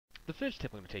The first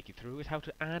tip I'm going to take you through is how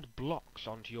to add blocks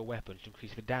onto your weapons to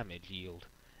increase the damage yield.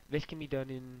 This can be done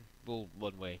in, well,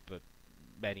 one way, but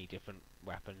many different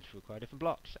weapons require different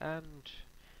blocks, and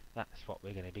that's what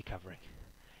we're going to be covering.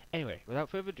 Anyway, without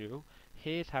further ado,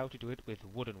 here's how to do it with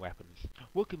wooden weapons.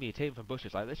 Wood can be obtained from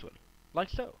bushes like this one, like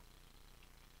so.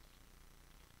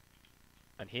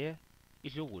 And here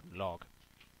is your wooden log.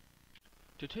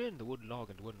 To turn the wooden log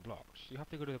into wooden blocks, you have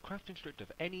to go to the crafting district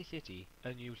of any city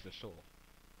and use the saw.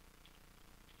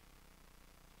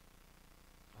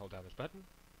 Hold down this button,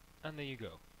 and there you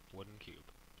go, wooden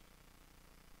cube.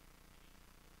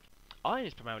 Iron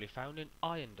is primarily found in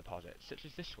iron deposits, such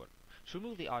as this one. To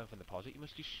remove the iron from the deposit, you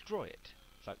must destroy it,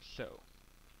 like so.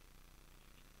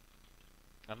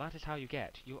 And that is how you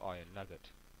get your iron nugget.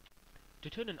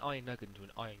 To turn an iron nugget into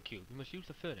an iron cube, you must use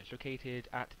the furnace located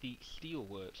at the steel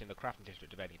works in the crafting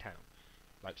district of any town,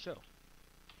 like so.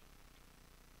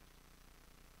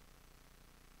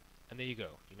 And there you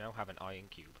go, you now have an iron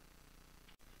cube.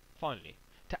 Finally,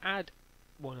 to add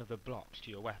one of the blocks to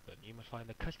your weapon, you must find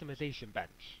the customization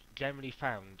bench, generally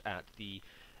found at the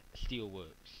steel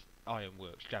works, iron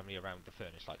works, generally around the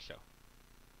furnace, like so.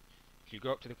 So you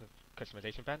go up to the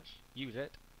customization bench, use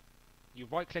it, you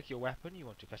right click your weapon you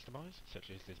want to customize, such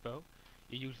as this bow,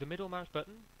 you use the middle mouse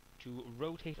button to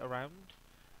rotate around,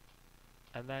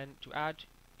 and then to add,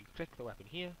 you click the weapon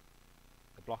here,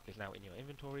 the block is now in your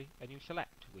inventory, and you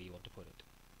select where you want to put it.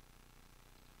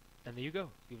 And there you go,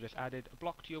 you've just added a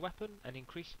block to your weapon and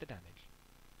increased the damage.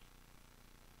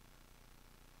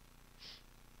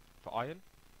 For iron,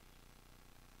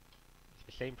 it's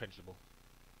the same principle.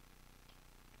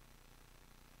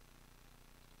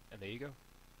 And there you go.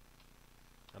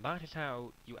 And that is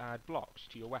how you add blocks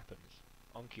to your weapons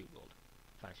on Cube World.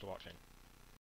 Thanks for watching.